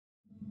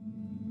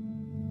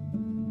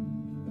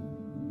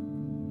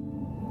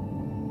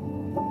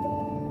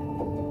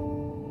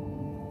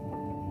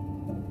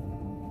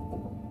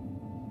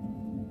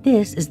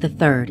This is the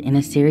third in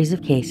a series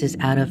of cases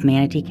out of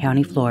Manatee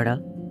County,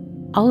 Florida,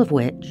 all of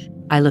which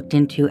I looked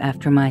into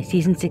after my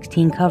Season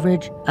 16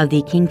 coverage of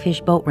the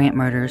Kingfish boat ramp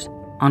murders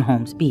on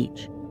Holmes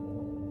Beach.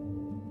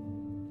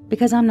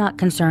 Because I'm not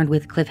concerned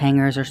with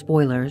cliffhangers or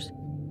spoilers,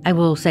 I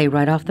will say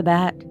right off the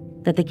bat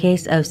that the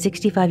case of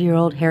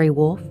 65-year-old Harry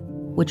Wolfe,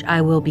 which I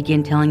will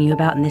begin telling you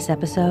about in this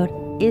episode,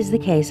 is the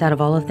case out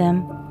of all of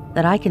them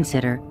that I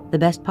consider the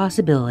best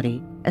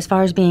possibility as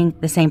far as being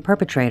the same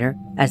perpetrator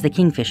as the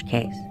Kingfish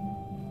case.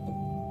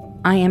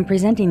 I am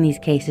presenting these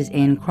cases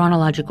in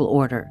chronological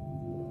order.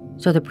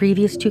 So the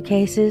previous two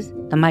cases,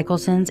 the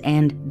Michelsons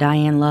and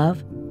Diane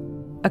Love,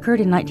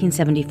 occurred in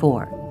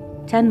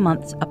 1974, 10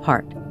 months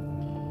apart.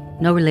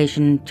 No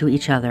relation to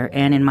each other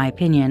and, in my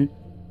opinion,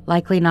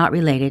 likely not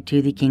related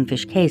to the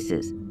Kingfish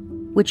cases,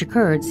 which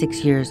occurred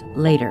 6 years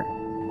later.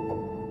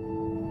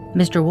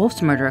 Mr.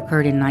 Wolfe's murder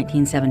occurred in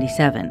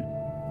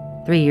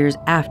 1977, 3 years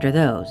after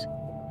those,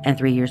 and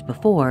 3 years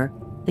before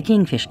the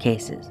Kingfish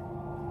cases.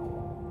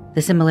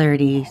 The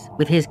similarities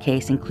with his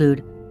case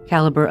include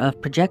caliber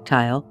of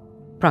projectile,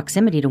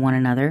 proximity to one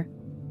another,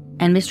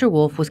 and Mr.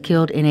 Wolfe was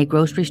killed in a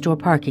grocery store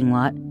parking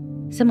lot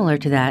similar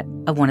to that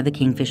of one of the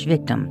Kingfish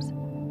victims.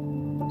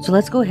 So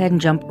let's go ahead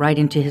and jump right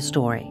into his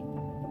story.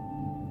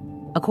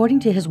 According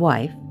to his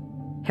wife,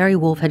 Harry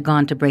Wolfe had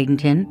gone to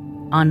Bradenton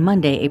on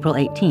Monday, April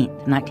 18,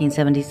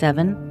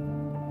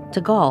 1977, to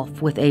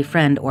golf with a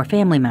friend or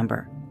family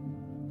member,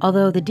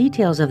 although the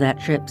details of that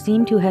trip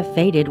seem to have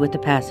faded with the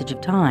passage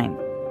of time.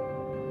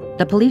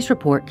 The police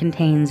report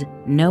contains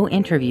no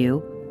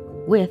interview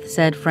with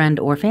said friend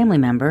or family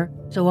member,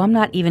 so I'm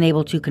not even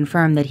able to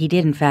confirm that he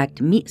did in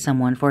fact meet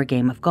someone for a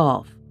game of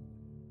golf.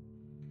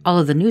 All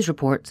of the news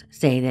reports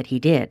say that he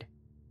did.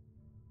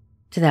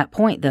 To that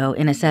point, though,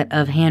 in a set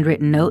of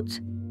handwritten notes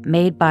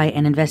made by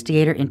an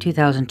investigator in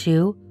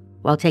 2002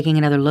 while taking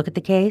another look at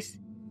the case,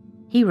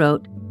 he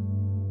wrote,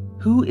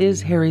 "Who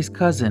is Harry's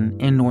cousin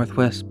in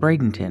Northwest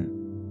Bradenton?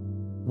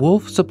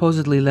 Wolfe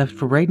supposedly left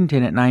for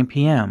Bradenton at 9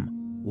 p.m.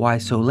 Why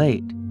so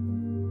late?"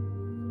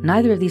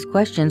 Neither of these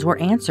questions were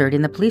answered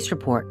in the police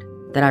report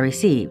that I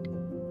received,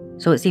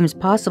 so it seems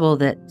possible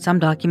that some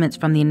documents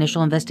from the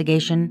initial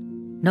investigation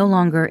no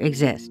longer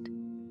exist.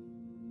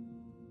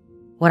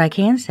 What I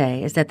can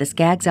say is that the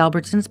Skaggs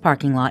Albertson's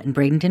parking lot in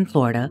Bradenton,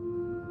 Florida,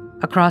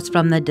 across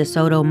from the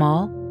DeSoto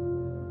Mall,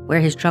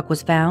 where his truck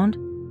was found,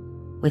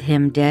 with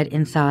him dead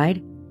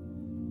inside,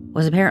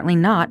 was apparently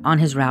not on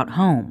his route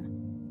home.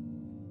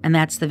 And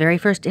that's the very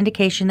first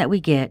indication that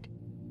we get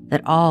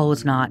that all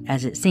was not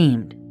as it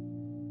seemed.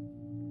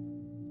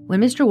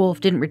 When Mr. Wolfe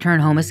didn't return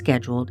home as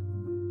scheduled,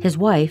 his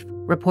wife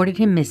reported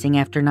him missing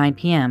after 9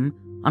 p.m.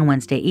 on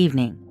Wednesday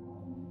evening.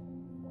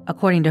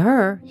 According to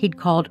her, he'd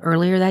called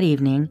earlier that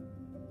evening,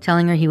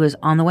 telling her he was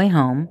on the way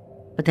home,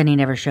 but then he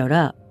never showed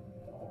up.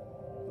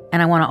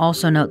 And I want to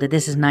also note that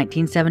this is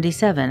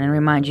 1977 and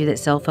remind you that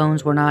cell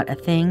phones were not a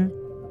thing,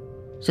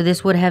 so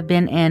this would have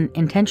been an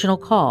intentional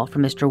call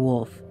from Mr.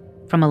 Wolfe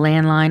from a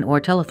landline or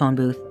telephone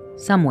booth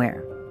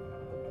somewhere.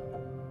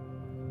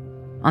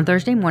 On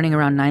Thursday morning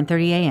around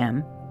 9:30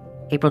 a.m.,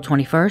 April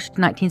 21st,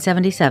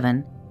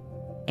 1977,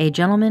 a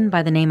gentleman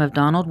by the name of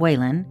Donald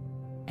Whalen,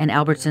 an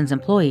Albertson's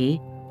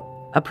employee,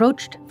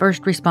 approached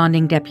first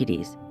responding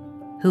deputies,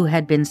 who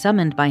had been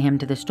summoned by him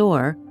to the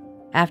store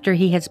after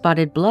he had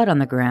spotted blood on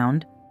the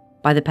ground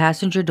by the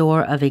passenger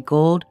door of a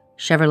gold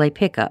Chevrolet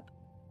pickup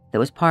that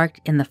was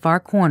parked in the far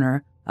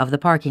corner of the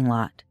parking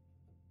lot.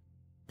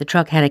 The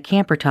truck had a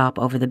camper top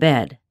over the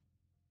bed.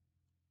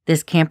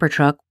 This camper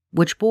truck,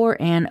 which bore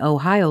an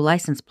Ohio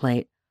license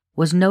plate,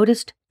 was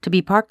noticed to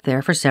be parked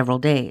there for several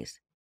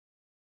days.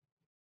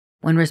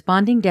 When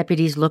responding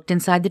deputies looked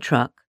inside the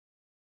truck,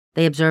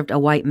 they observed a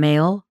white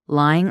male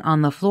lying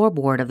on the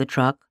floorboard of the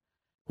truck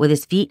with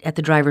his feet at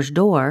the driver's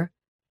door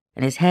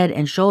and his head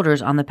and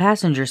shoulders on the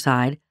passenger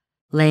side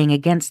laying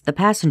against the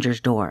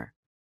passenger's door.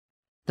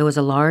 There was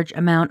a large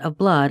amount of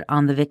blood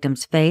on the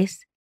victim's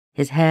face,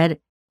 his head,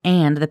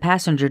 and the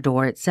passenger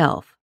door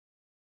itself.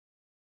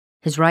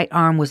 His right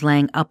arm was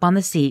laying up on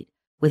the seat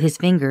with his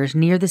fingers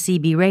near the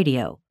CB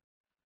radio,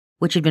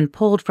 which had been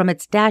pulled from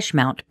its dash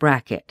mount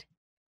bracket,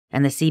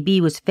 and the CB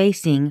was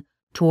facing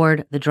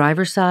toward the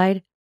driver's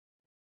side,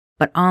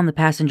 but on the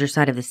passenger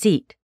side of the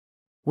seat,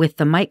 with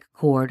the mic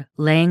cord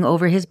laying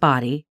over his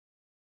body,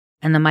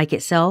 and the mic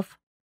itself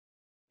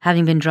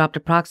having been dropped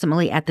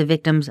approximately at the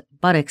victim's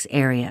buttocks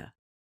area.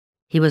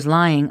 He was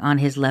lying on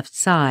his left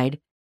side,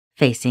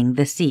 facing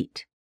the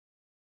seat.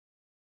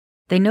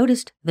 They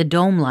noticed the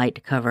dome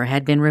light cover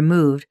had been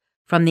removed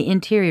from the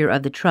interior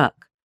of the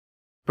truck,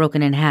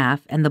 broken in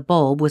half, and the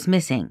bulb was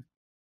missing.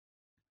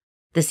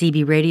 The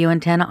CB radio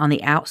antenna on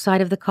the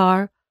outside of the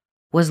car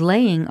was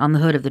laying on the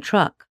hood of the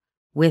truck,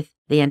 with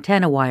the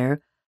antenna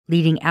wire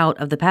leading out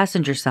of the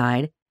passenger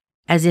side,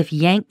 as if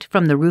yanked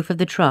from the roof of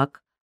the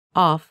truck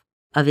off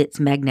of its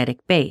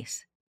magnetic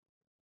base.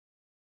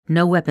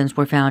 No weapons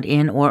were found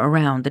in or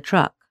around the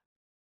truck.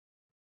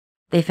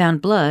 They found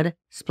blood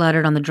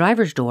splattered on the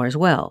driver's door as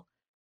well,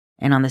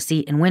 and on the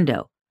seat and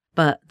window,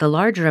 but the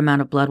larger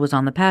amount of blood was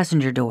on the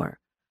passenger door,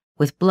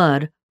 with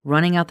blood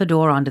running out the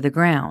door onto the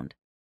ground.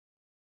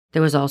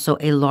 There was also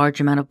a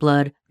large amount of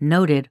blood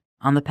noted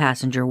on the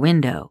passenger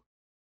window.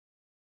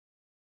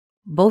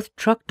 Both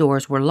truck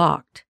doors were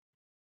locked,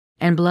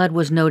 and blood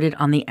was noted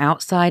on the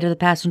outside of the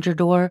passenger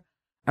door,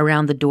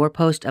 around the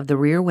doorpost of the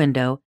rear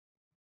window,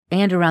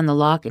 and around the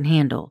lock and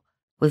handle,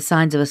 with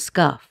signs of a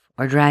scuff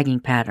or dragging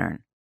pattern.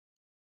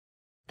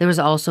 There was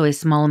also a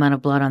small amount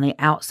of blood on the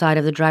outside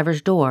of the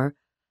driver's door,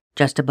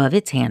 just above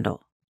its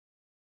handle.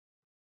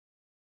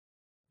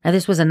 Now,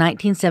 this was a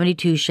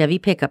 1972 Chevy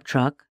pickup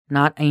truck,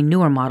 not a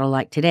newer model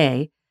like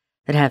today,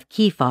 that have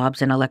key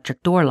fobs and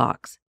electric door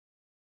locks.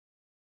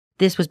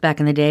 This was back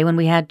in the day when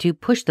we had to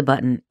push the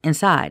button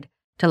inside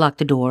to lock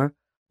the door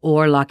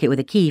or lock it with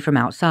a key from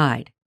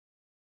outside.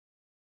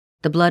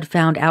 The blood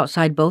found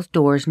outside both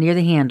doors near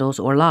the handles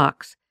or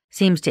locks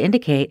seems to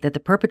indicate that the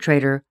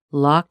perpetrator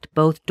locked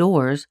both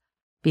doors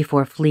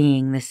before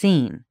fleeing the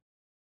scene.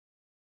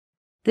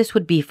 This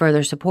would be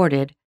further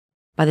supported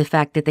by the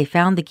fact that they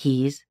found the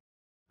keys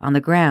on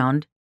the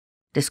ground,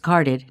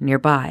 discarded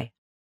nearby.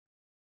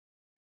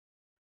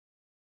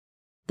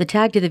 The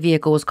tag to the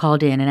vehicle was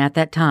called in and at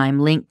that time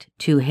linked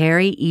to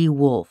Harry E.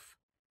 Wolfe.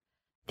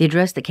 The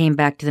address that came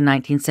back to the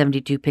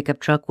 1972 pickup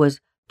truck was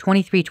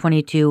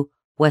 2322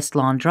 West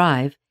Lawn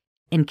Drive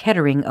in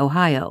Kettering,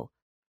 Ohio,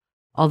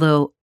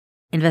 although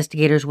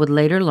investigators would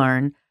later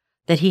learn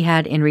that he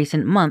had in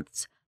recent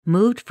months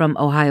moved from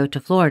Ohio to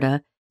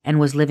Florida and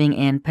was living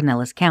in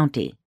Pinellas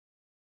County.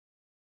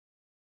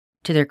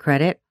 To their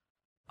credit,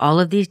 all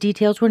of these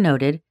details were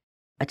noted,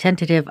 a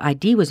tentative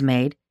ID was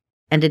made,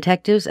 and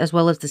detectives as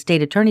well as the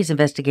state attorney's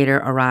investigator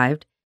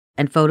arrived,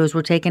 and photos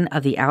were taken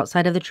of the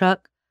outside of the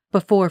truck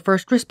before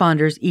first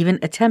responders even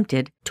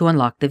attempted to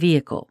unlock the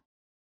vehicle.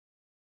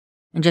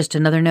 And just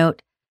another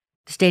note,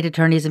 the state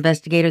attorney's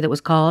investigator that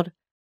was called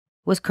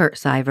was Kurt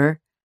Siver,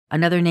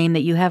 another name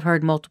that you have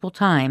heard multiple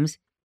times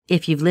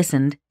if you've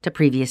listened to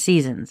previous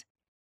seasons.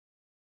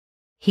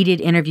 He did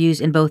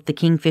interviews in both the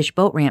Kingfish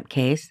boat ramp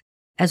case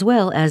as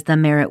well as the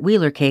Merritt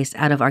Wheeler case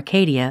out of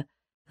Arcadia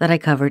that I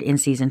covered in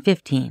season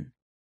 15.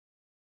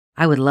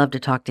 I would love to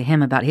talk to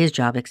him about his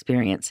job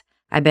experience.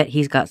 I bet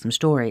he's got some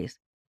stories.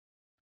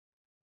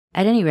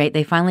 At any rate,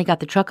 they finally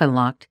got the truck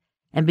unlocked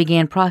and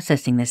began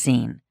processing the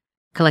scene,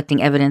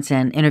 collecting evidence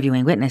and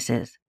interviewing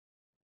witnesses.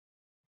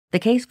 The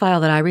case file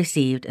that I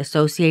received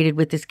associated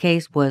with this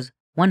case was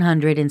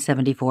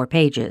 174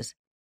 pages,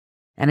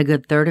 and a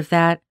good third of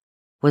that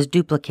was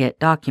duplicate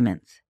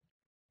documents.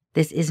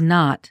 This is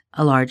not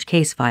a large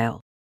case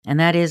file, and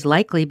that is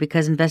likely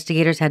because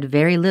investigators had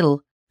very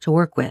little to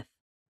work with.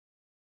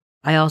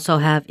 I also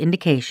have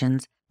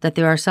indications that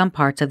there are some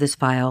parts of this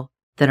file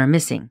that are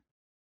missing.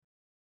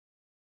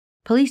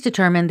 Police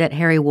determined that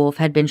Harry Wolfe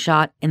had been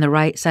shot in the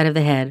right side of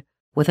the head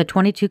with a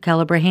 .22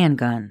 caliber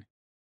handgun,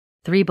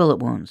 3 bullet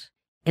wounds,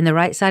 in the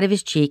right side of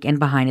his cheek and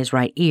behind his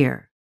right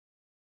ear.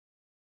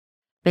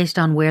 Based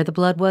on where the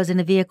blood was in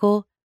the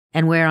vehicle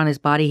and where on his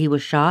body he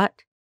was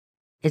shot,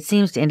 it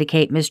seems to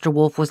indicate Mr.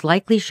 Wolfe was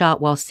likely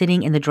shot while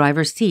sitting in the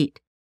driver's seat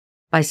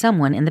by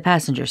someone in the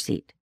passenger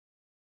seat.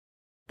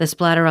 The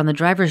splatter on the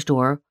driver's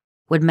door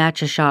would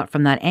match a shot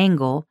from that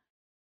angle,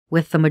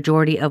 with the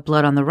majority of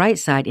blood on the right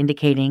side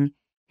indicating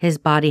his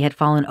body had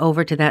fallen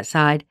over to that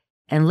side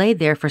and laid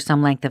there for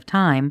some length of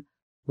time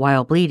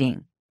while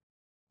bleeding,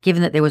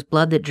 given that there was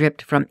blood that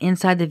dripped from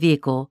inside the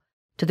vehicle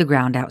to the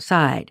ground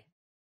outside.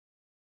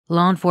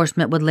 Law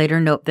enforcement would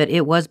later note that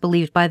it was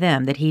believed by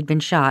them that he'd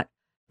been shot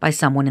by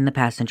someone in the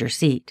passenger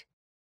seat.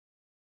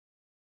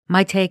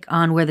 My take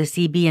on where the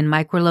CB and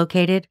Mike were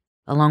located,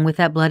 along with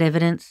that blood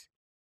evidence,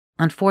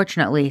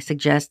 unfortunately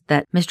suggests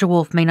that Mr.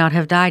 Wolfe may not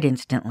have died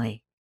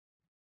instantly.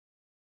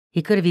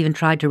 He could have even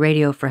tried to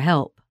radio for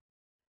help.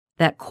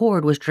 That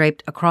cord was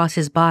draped across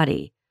his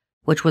body,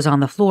 which was on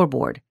the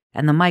floorboard,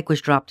 and the mic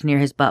was dropped near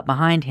his butt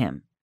behind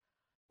him,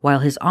 while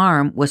his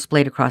arm was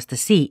splayed across the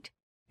seat,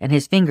 and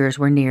his fingers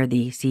were near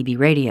the CB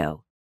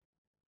radio.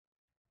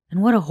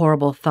 And what a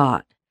horrible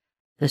thought.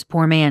 This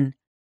poor man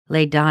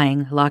lay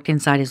dying, locked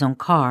inside his own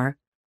car,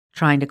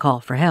 trying to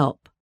call for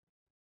help.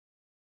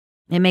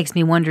 It makes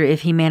me wonder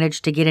if he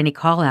managed to get any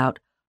call out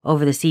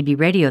over the CB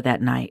radio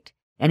that night,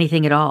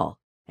 anything at all,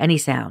 any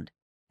sound,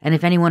 and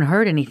if anyone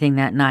heard anything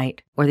that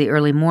night or the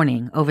early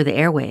morning over the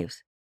airwaves.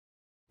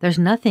 There's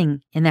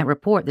nothing in that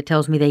report that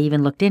tells me they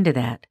even looked into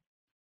that,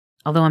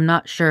 although I'm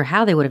not sure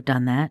how they would have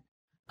done that,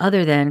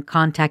 other than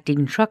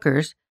contacting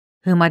truckers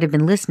who might have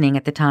been listening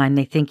at the time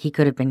they think he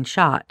could have been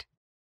shot.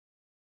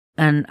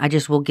 And I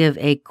just will give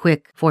a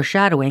quick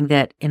foreshadowing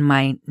that in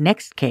my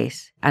next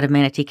case out of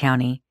Manatee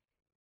County,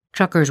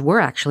 truckers were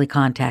actually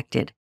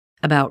contacted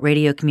about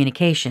radio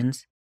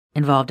communications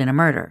involved in a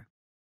murder.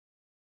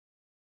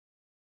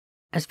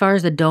 As far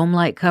as the dome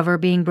light cover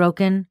being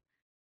broken,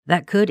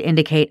 that could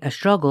indicate a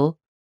struggle,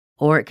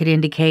 or it could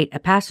indicate a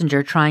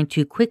passenger trying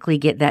to quickly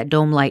get that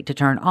dome light to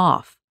turn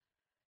off,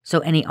 so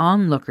any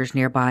onlookers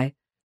nearby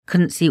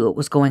couldn't see what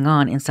was going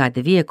on inside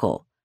the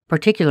vehicle,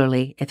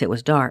 particularly if it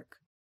was dark.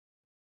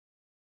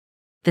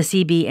 The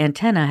CB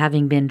antenna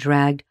having been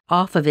dragged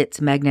off of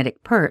its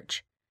magnetic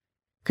perch,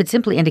 could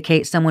simply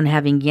indicate someone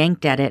having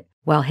yanked at it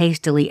while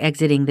hastily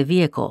exiting the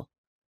vehicle,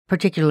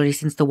 particularly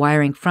since the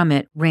wiring from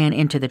it ran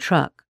into the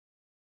truck.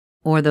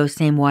 Or those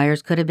same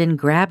wires could have been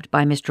grabbed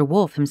by Mr.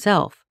 Wolfe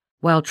himself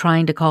while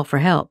trying to call for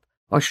help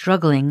or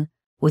struggling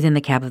within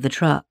the cab of the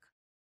truck.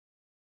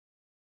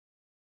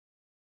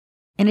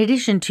 In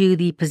addition to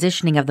the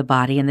positioning of the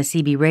body and the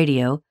CB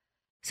radio,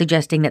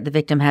 suggesting that the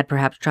victim had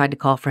perhaps tried to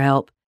call for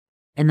help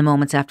in the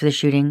moments after the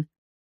shooting,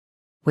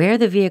 where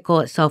the vehicle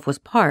itself was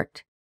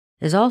parked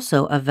is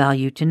also of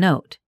value to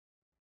note.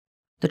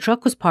 The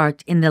truck was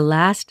parked in the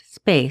last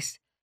space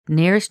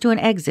nearest to an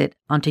exit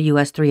onto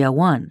US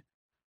 301,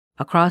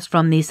 across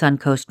from the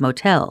Suncoast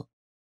Motel.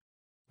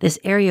 This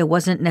area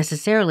wasn't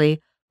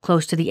necessarily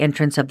close to the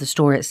entrance of the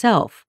store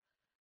itself,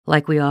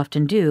 like we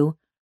often do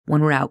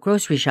when we're out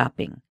grocery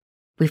shopping.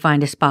 We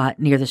find a spot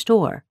near the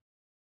store.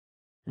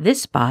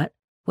 This spot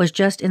was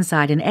just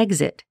inside an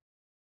exit.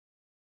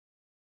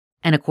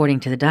 And according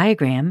to the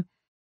diagram,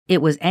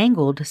 it was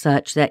angled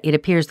such that it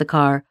appears the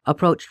car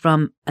approached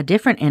from a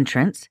different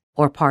entrance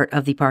or part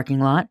of the parking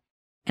lot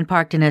and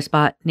parked in a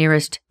spot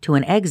nearest to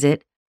an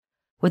exit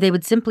where they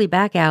would simply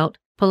back out,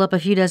 pull up a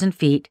few dozen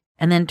feet,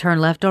 and then turn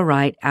left or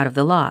right out of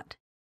the lot.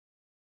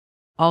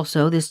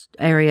 Also, this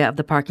area of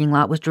the parking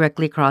lot was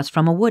directly across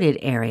from a wooded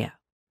area.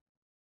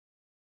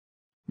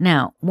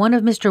 Now, one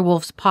of Mr.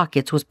 Wolfe's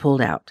pockets was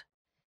pulled out,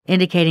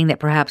 indicating that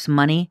perhaps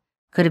money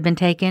could have been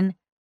taken,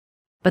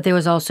 but there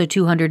was also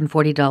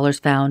 $240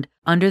 found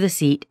under the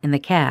seat in the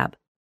cab.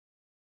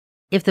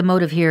 If the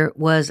motive here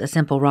was a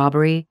simple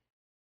robbery,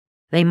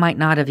 they might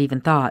not have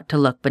even thought to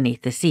look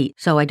beneath the seat,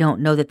 so I don't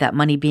know that that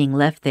money being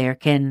left there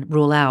can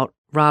rule out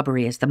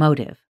robbery as the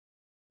motive.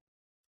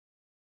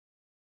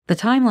 The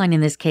timeline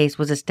in this case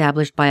was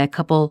established by a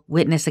couple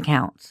witness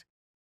accounts.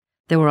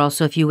 There were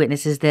also a few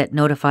witnesses that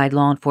notified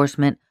law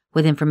enforcement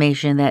with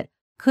information that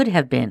could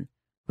have been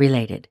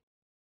related.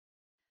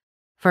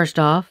 First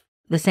off,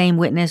 the same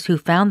witness who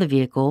found the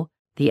vehicle,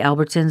 the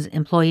Albertson's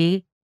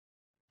employee,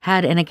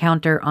 had an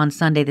encounter on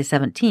Sunday the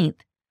 17th,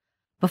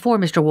 before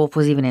Mr. Wolfe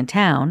was even in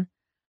town,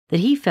 that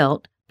he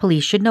felt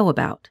police should know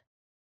about.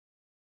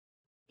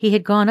 He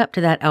had gone up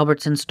to that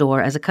Albertson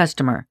store as a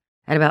customer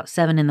at about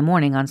 7 in the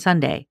morning on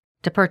Sunday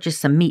to purchase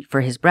some meat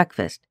for his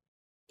breakfast.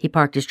 He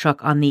parked his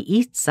truck on the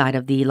east side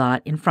of the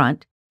lot in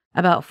front,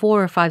 about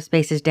 4 or 5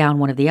 spaces down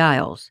one of the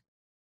aisles.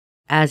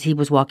 As he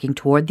was walking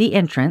toward the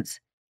entrance,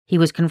 he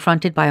was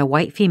confronted by a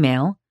white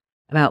female,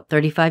 about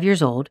 35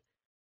 years old,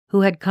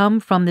 who had come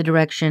from the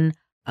direction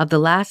of the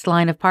last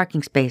line of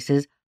parking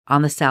spaces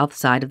on the south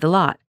side of the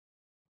lot,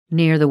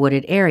 near the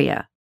wooded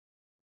area.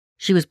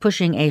 She was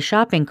pushing a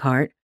shopping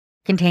cart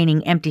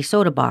containing empty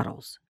soda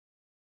bottles.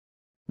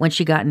 When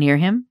she got near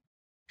him,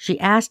 she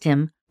asked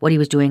him what he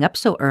was doing up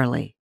so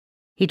early.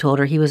 He told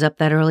her he was up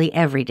that early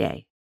every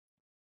day.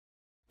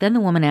 Then the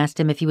woman asked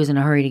him if he was in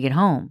a hurry to get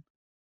home,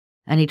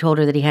 and he told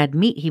her that he had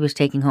meat he was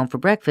taking home for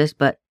breakfast,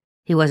 but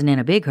he wasn't in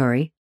a big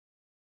hurry.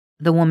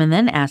 The woman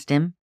then asked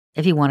him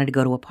if he wanted to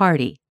go to a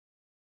party.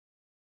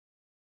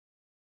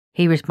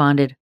 He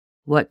responded,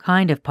 "What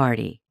kind of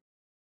party?"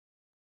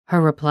 Her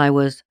reply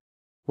was,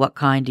 "What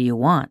kind do you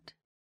want?"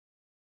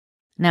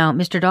 Now,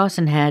 Mr.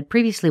 Dawson had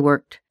previously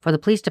worked for the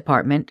police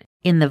department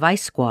in the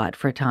Vice Squad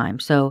for a time,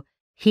 so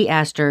he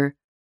asked her,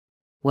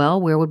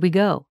 "Well, where would we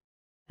go?"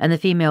 And the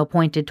female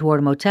pointed toward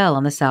a motel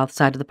on the south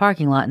side of the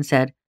parking lot and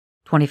said,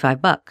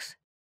 $25.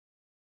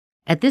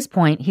 At this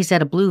point, he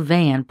said a blue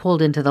van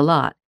pulled into the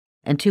lot,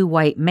 and 2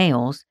 white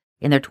males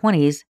in their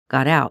 20s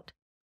got out.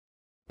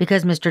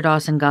 Because Mr.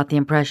 Dawson got the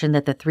impression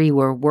that the 3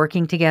 were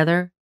working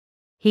together,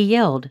 he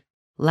yelled,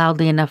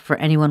 loudly enough for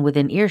anyone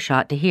within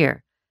earshot to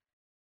hear,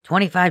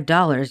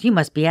 $25, you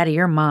must be out of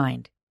your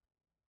mind.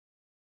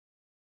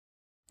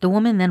 The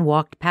woman then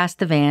walked past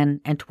the van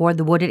and toward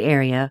the wooded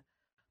area,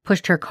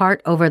 pushed her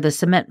cart over the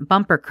cement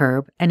bumper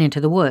curb and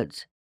into the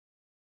woods.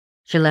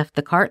 She left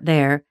the cart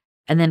there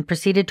and then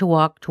proceeded to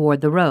walk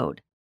toward the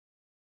road.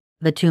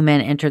 The 2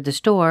 men entered the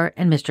store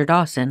and Mr.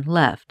 Dawson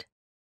left.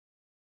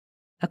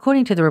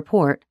 According to the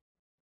report,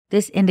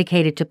 this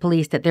indicated to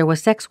police that there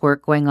was sex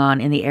work going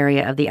on in the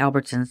area of the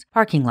Albertsons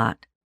parking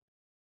lot.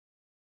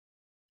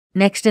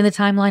 Next in the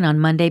timeline on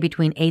Monday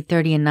between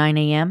 8:30 and 9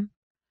 a.m.,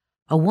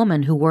 a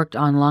woman who worked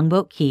on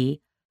Longboat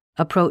Key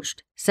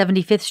approached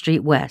 75th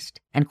Street West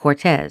and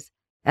Cortez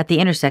at the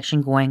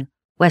intersection going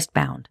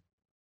westbound.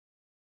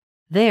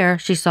 There,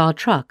 she saw a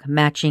truck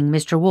matching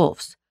Mr.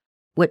 Wolfe's,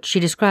 which she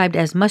described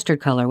as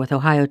mustard color with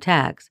Ohio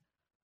tags.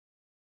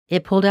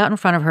 It pulled out in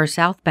front of her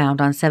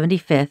southbound on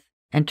 75th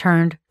and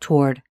turned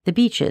toward the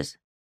beaches.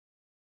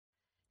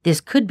 This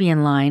could be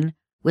in line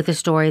with the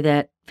story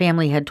that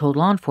family had told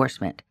law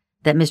enforcement,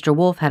 that Mr.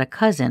 Wolfe had a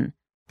cousin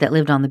that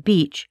lived on the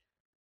beach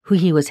who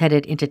he was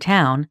headed into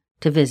town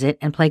to visit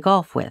and play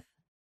golf with.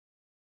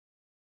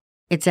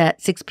 It's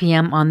at 6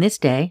 p.m. on this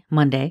day,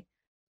 Monday,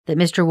 that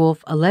Mr.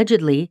 Wolfe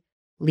allegedly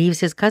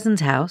leaves his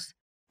cousin's house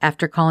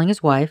after calling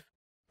his wife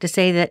to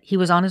say that he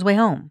was on his way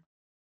home.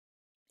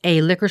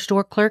 A liquor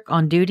store clerk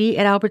on duty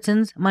at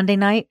Albertsons Monday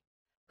night,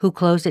 who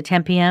closed at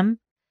 10 p.m.,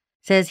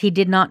 says he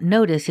did not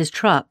notice his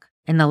truck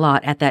in the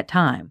lot at that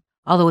time,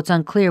 although it's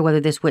unclear whether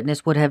this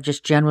witness would have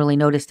just generally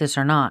noticed this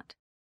or not.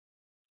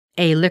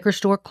 A liquor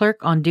store clerk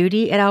on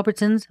duty at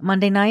Albertsons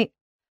Monday night,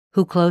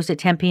 who closed at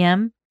 10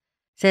 p.m.,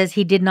 says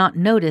he did not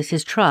notice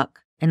his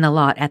truck in the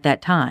lot at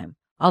that time,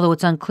 although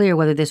it's unclear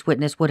whether this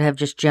witness would have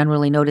just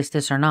generally noticed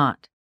this or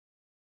not.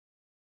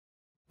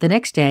 The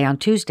next day, on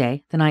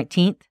Tuesday, the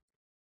 19th,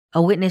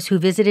 a witness who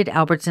visited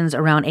Albertsons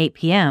around 8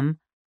 p.m.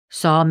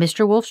 saw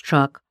Mr. Wolfe's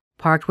truck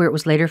parked where it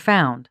was later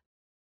found.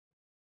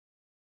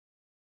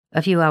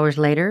 A few hours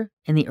later,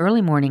 in the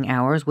early morning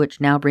hours,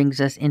 which now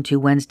brings us into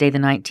Wednesday the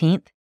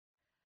 19th,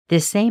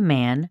 this same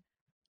man,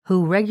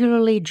 who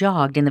regularly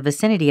jogged in the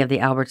vicinity of the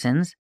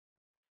Albertsons,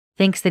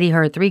 thinks that he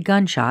heard 3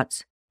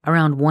 gunshots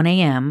around 1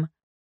 a.m.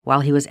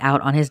 while he was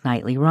out on his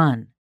nightly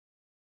run.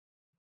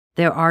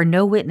 There are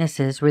no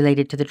witnesses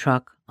related to the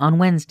truck on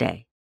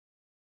Wednesday.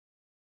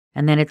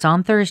 And then it's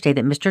on Thursday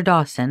that Mr.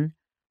 Dawson,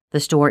 the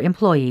store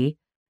employee,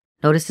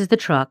 notices the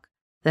truck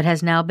that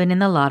has now been in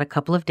the lot a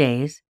couple of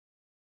days,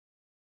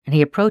 and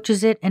he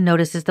approaches it and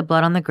notices the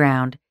blood on the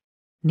ground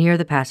near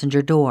the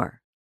passenger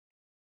door.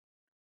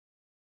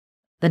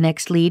 The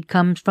next lead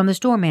comes from the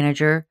store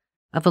manager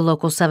of a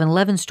local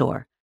 7-Eleven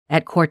store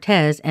at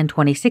Cortez and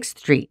 26th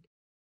Street,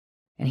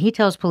 and he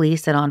tells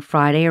police that on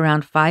Friday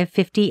around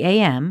 5:50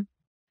 a.m.,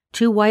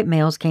 2 white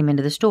males came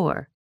into the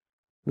store.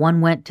 One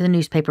went to the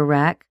newspaper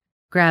rack,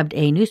 grabbed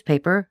a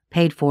newspaper,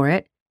 paid for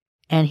it,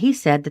 and he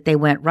said that they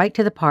went right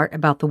to the part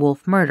about the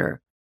Wolfe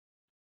murder.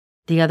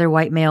 The other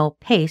white male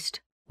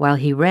paced while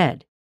he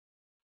read.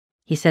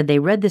 He said they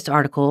read this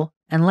article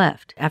and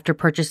left after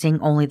purchasing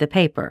only the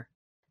paper.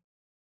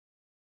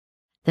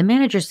 The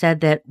manager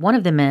said that one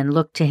of the men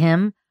looked to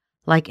him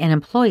like an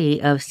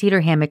employee of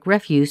Cedar Hammock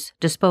Refuse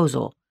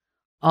Disposal,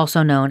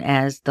 also known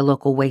as the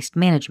local waste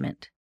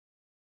management.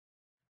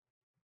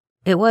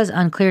 It was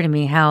unclear to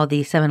me how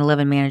the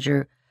 7-Eleven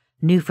manager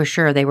knew for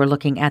sure they were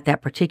looking at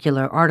that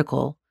particular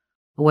article,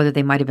 or whether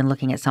they might have been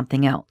looking at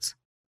something else.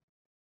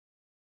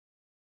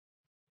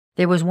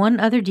 There was one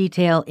other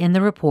detail in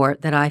the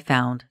report that I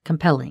found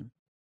compelling.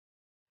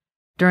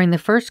 During the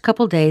first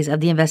couple days of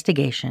the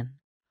investigation,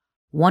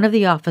 one of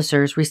the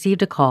officers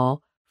received a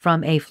call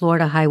from a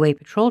Florida Highway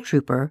Patrol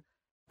trooper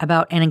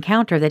about an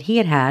encounter that he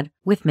had had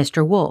with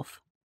Mr.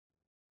 Wolfe.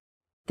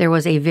 There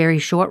was a very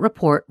short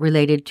report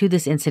related to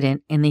this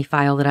incident in the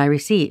file that I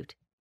received,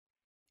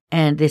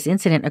 and this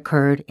incident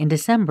occurred in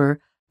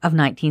December of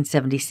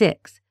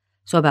 1976,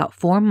 so about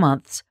 4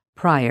 months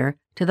prior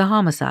to the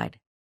homicide.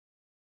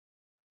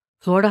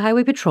 Florida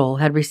Highway Patrol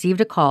had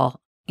received a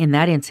call in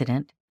that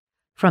incident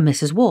from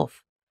Mrs.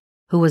 Wolfe,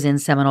 who was in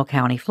Seminole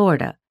County,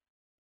 Florida.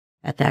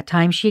 At that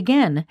time, she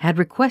again had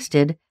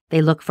requested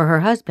they look for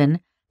her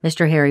husband,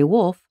 Mr. Harry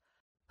Wolfe,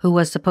 who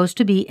was supposed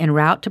to be en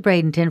route to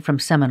Bradenton from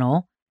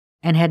Seminole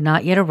and had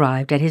not yet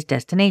arrived at his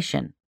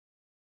destination.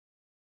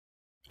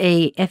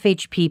 A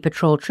FHP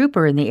patrol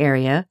trooper in the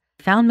area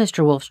found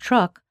Mr. Wolfe's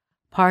truck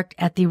parked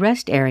at the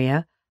rest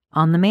area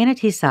on the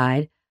Manatee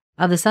side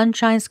of the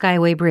Sunshine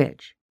Skyway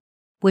Bridge,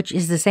 which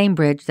is the same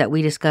bridge that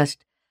we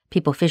discussed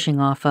people fishing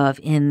off of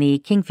in the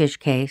Kingfish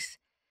case,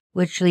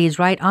 which leads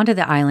right onto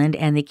the island,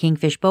 and the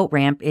Kingfish boat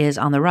ramp is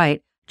on the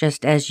right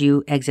just as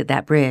you exit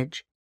that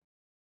bridge.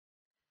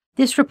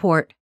 This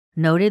report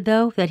noted,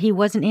 though, that he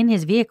wasn't in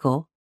his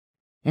vehicle.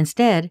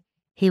 Instead,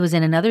 he was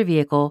in another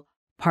vehicle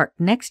parked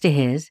next to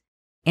his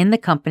in the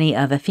company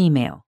of a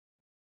female.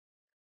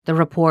 The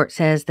report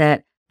says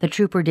that the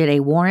trooper did a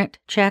warrant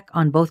check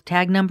on both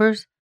tag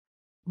numbers,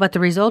 but the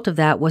result of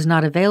that was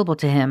not available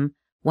to him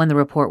when the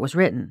report was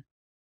written.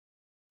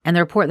 And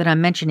the report that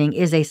I'm mentioning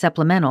is a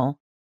supplemental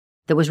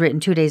that was written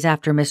 2 days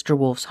after Mr.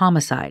 Wolfe's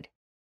homicide,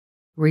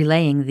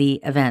 relaying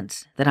the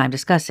events that I'm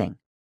discussing.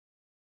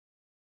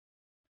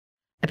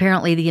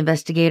 Apparently, the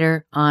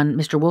investigator on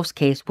Mr. Wolfe's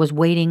case was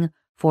waiting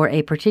for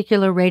a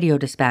particular radio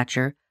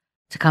dispatcher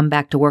to come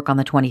back to work on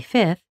the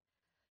 25th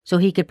so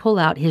he could pull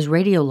out his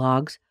radio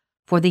logs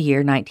for the year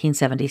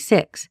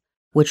 1976,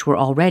 which were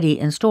already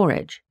in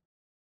storage.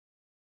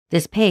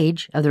 This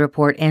page of the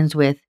report ends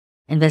with,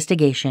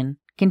 "Investigation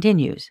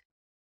continues."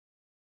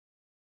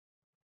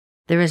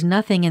 There is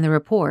nothing in the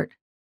report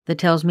that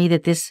tells me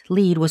that this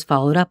lead was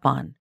followed up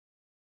on.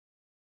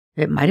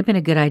 It might have been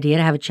a good idea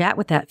to have a chat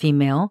with that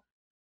female,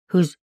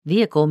 whose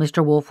vehicle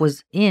Mr. Wolfe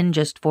was in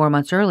just 4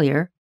 months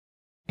earlier,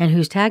 and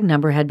whose tag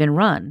number had been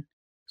run,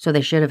 so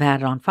they should have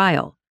had it on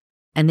file,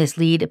 and this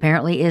lead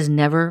apparently is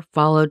never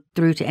followed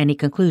through to any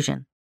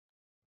conclusion.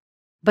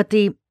 But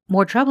the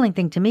more troubling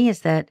thing to me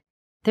is that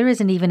there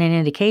isn't even an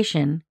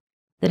indication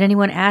that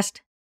anyone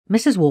asked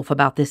Mrs. Wolfe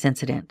about this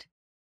incident,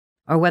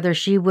 or whether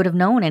she would have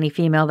known any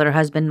female that her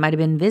husband might have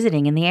been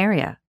visiting in the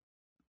area.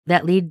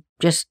 That lead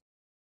just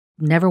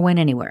never went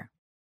anywhere.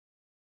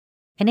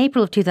 In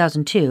April of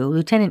 2002,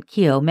 Lieutenant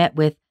Keogh met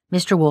with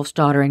Mr. Wolfe's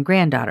daughter and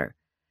granddaughter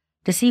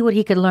to see what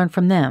he could learn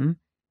from them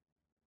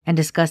and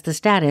discuss the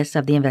status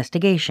of the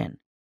investigation.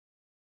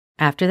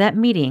 After that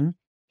meeting,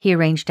 he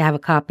arranged to have a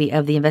copy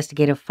of the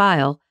investigative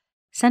file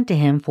sent to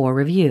him for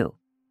review.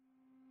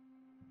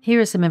 Here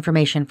is some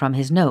information from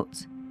his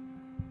notes.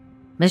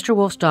 Mr.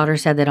 Wolfe's daughter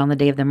said that on the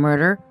day of the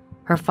murder,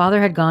 her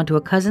father had gone to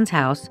a cousin's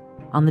house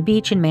on the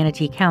beach in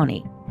Manatee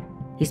County.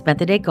 He spent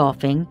the day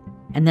golfing,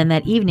 and then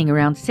that evening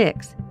around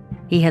 6,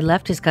 he had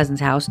left his cousin's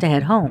house to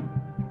head home.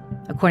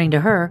 According to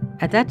her,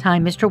 at that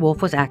time Mr.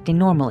 Wolfe was acting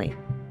normally.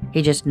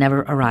 He just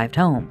never arrived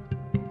home.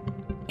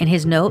 In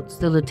his notes,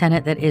 the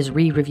lieutenant that is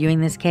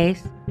re-reviewing this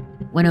case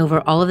went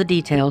over all of the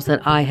details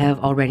that I have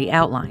already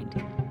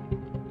outlined.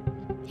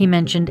 He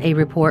mentioned a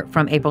report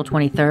from April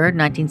 23,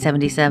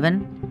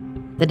 1977,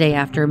 the day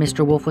after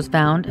Mr. Wolfe was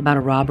found, about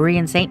a robbery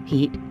in St.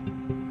 Pete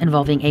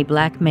involving a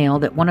black male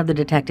that one of the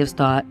detectives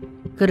thought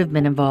could have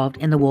been involved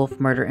in the Wolfe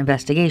murder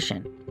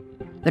investigation.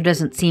 There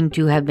doesn't seem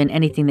to have been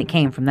anything that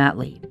came from that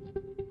lead.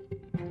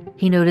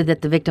 He noted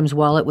that the victim's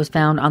wallet was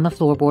found on the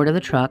floorboard of the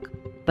truck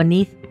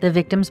beneath the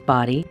victim's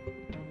body,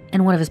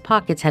 and one of his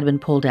pockets had been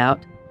pulled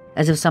out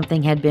as if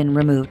something had been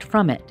removed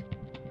from it.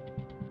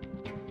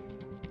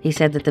 He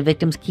said that the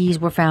victim's keys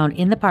were found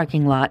in the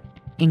parking lot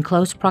in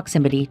close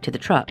proximity to the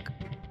truck.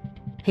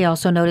 He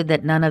also noted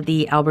that none of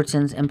the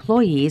Albertsons'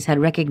 employees had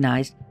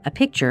recognized a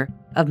picture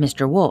of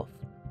Mr. Wolfe.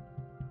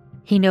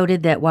 He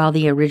noted that while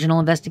the original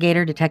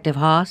investigator, Detective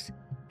Haas,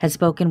 had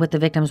spoken with the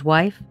victim's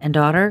wife and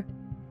daughter,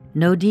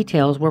 no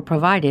details were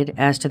provided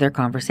as to their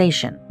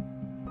conversation.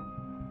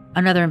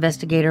 Another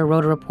investigator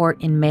wrote a report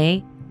in May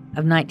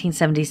of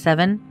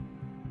 1977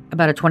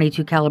 about a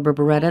 .22 caliber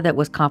Beretta that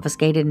was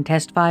confiscated and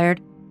test-fired,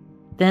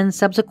 then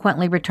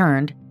subsequently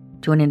returned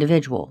to an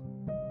individual.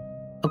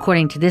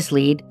 According to this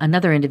lead,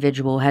 another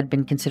individual had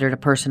been considered a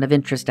person of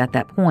interest at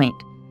that point.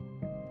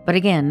 But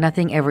again,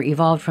 nothing ever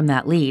evolved from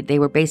that lead. They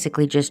were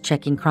basically just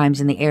checking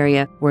crimes in the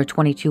area where a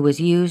 .22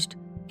 was used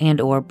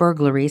and/or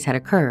burglaries had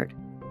occurred.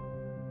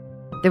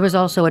 There was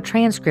also a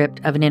transcript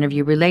of an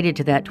interview related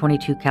to that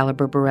 .22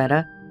 caliber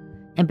Beretta,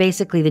 and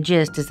basically the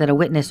gist is that a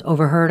witness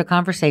overheard a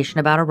conversation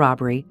about a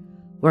robbery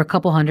where a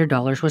couple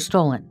 $100 was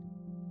stolen.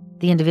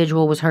 The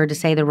individual was heard to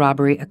say the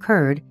robbery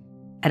occurred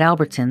at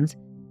Albertson's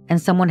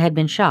and someone had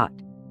been shot,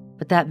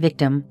 but that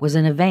victim was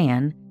in a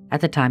van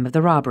at the time of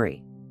the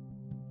robbery.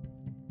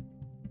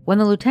 When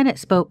the lieutenant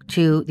spoke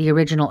to the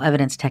original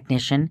evidence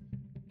technician,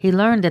 he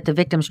learned that the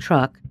victim's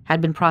truck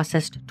had been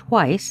processed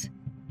twice,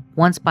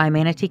 once by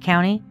Manatee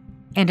County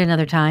and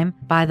another time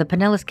by the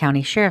Pinellas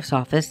County Sheriff's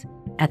Office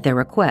at their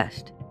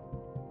request.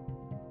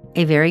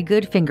 A very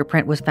good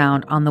fingerprint was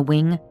found on the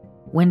wing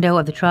window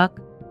of the truck,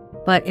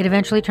 but it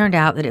eventually turned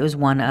out that it was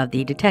one of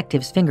the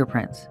detective's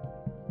fingerprints,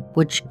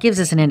 which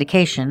gives us an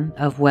indication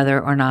of whether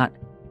or not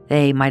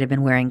they might have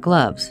been wearing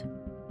gloves,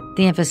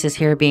 the emphasis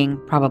here being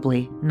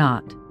probably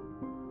not.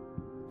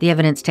 The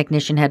evidence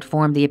technician had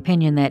formed the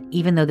opinion that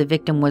even though the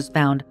victim was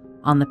found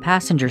on the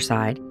passenger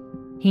side,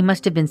 he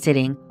must have been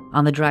sitting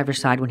on the driver's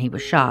side when he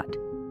was shot.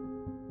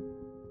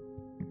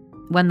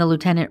 When the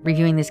lieutenant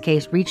reviewing this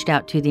case reached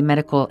out to the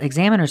medical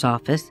examiner's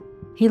office,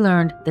 he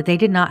learned that they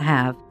did not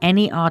have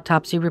any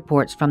autopsy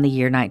reports from the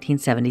year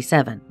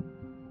 1977.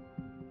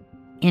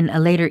 In a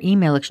later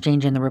email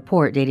exchange in the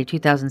report dated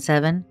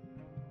 2007,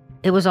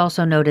 it was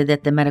also noted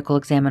that the medical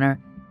examiner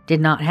did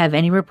not have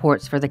any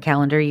reports for the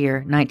calendar year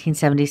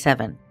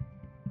 1977,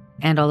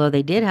 and although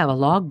they did have a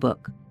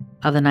logbook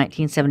of the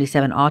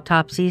 1977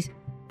 autopsies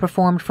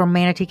performed for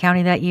Manatee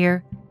County that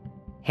year,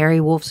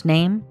 Harry Wolfe's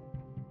name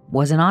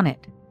wasn't on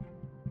it.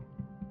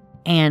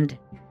 And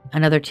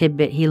another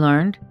tidbit he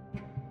learned,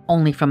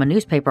 only from a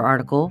newspaper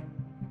article,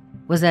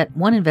 was that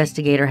one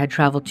investigator had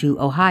traveled to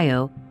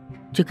Ohio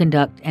to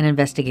conduct an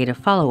investigative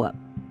follow-up,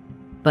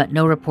 but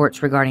no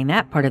reports regarding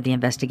that part of the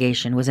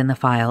investigation was in the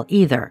file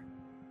either.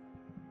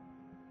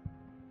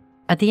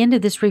 At the end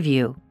of this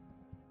review,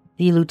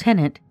 the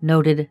lieutenant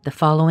noted the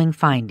following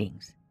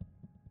findings.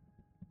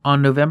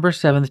 On November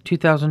 7,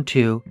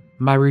 2002,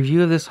 my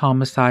review of this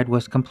homicide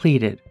was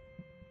completed.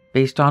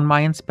 Based on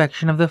my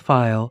inspection of the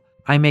file,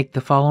 I make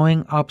the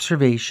following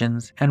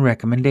observations and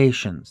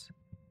recommendations.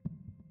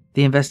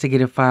 The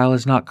investigative file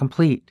is not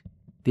complete.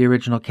 The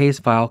original case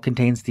file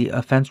contains the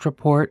offense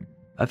report,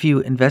 a few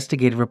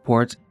investigative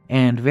reports,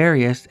 and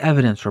various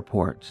evidence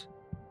reports.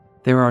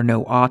 There are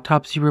no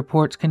autopsy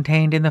reports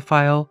contained in the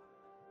file,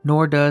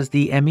 nor does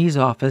the ME's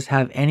office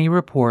have any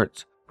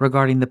reports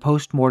regarding the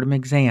post-mortem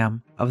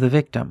exam of the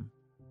victim.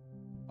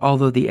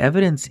 Although the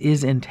evidence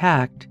is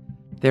intact,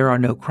 there are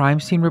no crime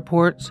scene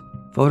reports,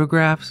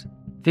 photographs,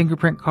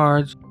 fingerprint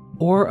cards,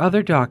 or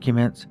other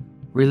documents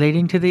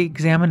relating to the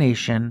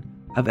examination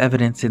of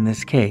evidence in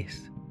this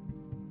case.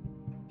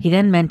 He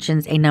then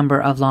mentions a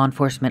number of law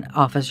enforcement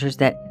officers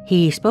that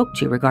he spoke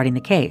to regarding the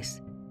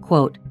case,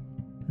 quote,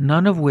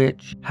 none of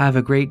which have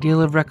a great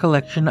deal of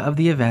recollection of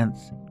the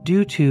events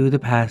due to the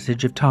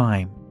passage of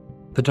time.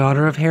 The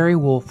daughter of Harry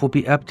Wolfe will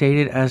be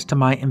updated as to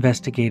my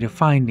investigative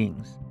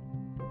findings.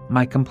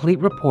 My complete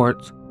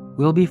reports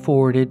will be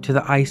forwarded to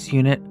the ICE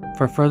unit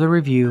for further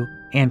review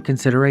and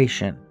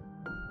consideration.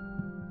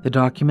 The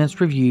documents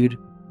reviewed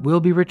will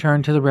be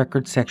returned to the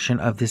records section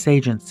of this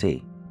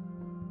agency.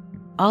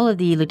 All of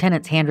the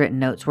lieutenant's handwritten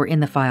notes were in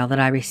the file that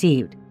I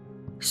received.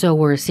 So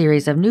were a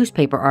series of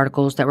newspaper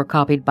articles that were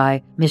copied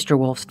by Mr.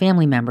 Wolfe's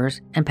family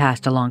members and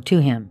passed along to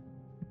him.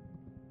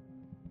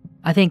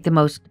 I think the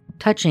most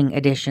touching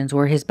additions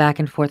were his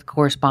back-and-forth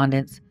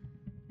correspondence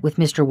with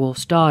Mr.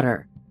 Wolfe's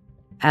daughter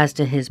as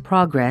to his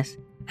progress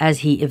as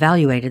he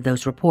evaluated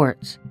those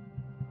reports.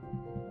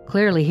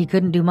 Clearly, he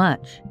couldn't do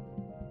much.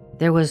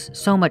 There was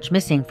so much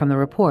missing from the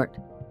report.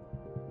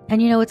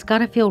 And it's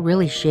gotta feel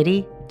really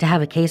shitty to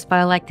have a case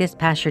file like this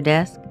pass your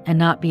desk and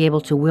not be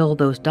able to will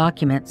those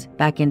documents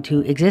back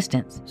into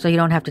existence so you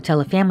don't have to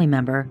tell a family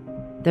member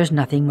there's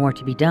nothing more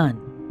to be done.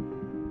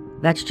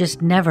 That's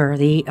just never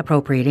the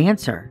appropriate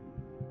answer.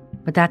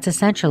 But that's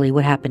essentially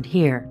what happened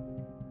here.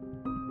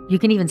 You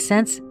can even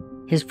sense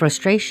his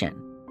frustration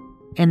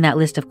in that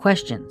list of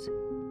questions.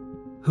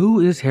 Who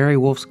is Harry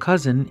Wolfe's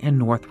cousin in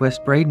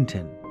northwest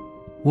Bradenton?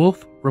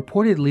 Wolfe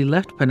reportedly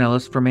left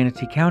Pinellas for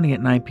Manatee County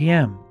at 9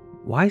 p.m.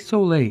 Why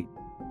so late?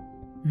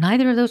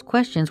 Neither of those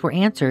questions were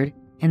answered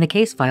in the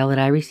case file that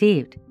I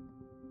received.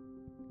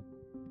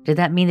 Did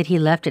that mean that he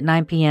left at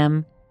 9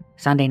 p.m.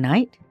 Sunday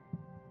night?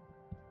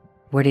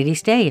 Where did he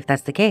stay, if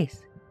that's the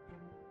case?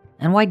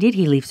 And why did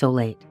he leave so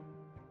late?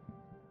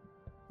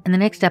 In the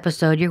next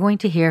episode, you're going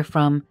to hear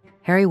from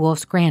Harry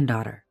Wolfe's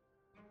granddaughter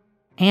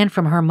and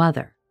from her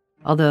mother,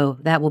 although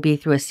that will be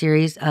through a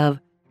series of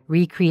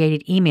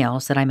recreated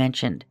emails that I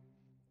mentioned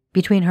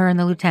between her and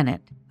the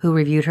lieutenant who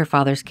reviewed her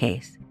father's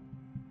case.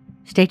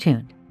 Stay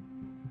tuned.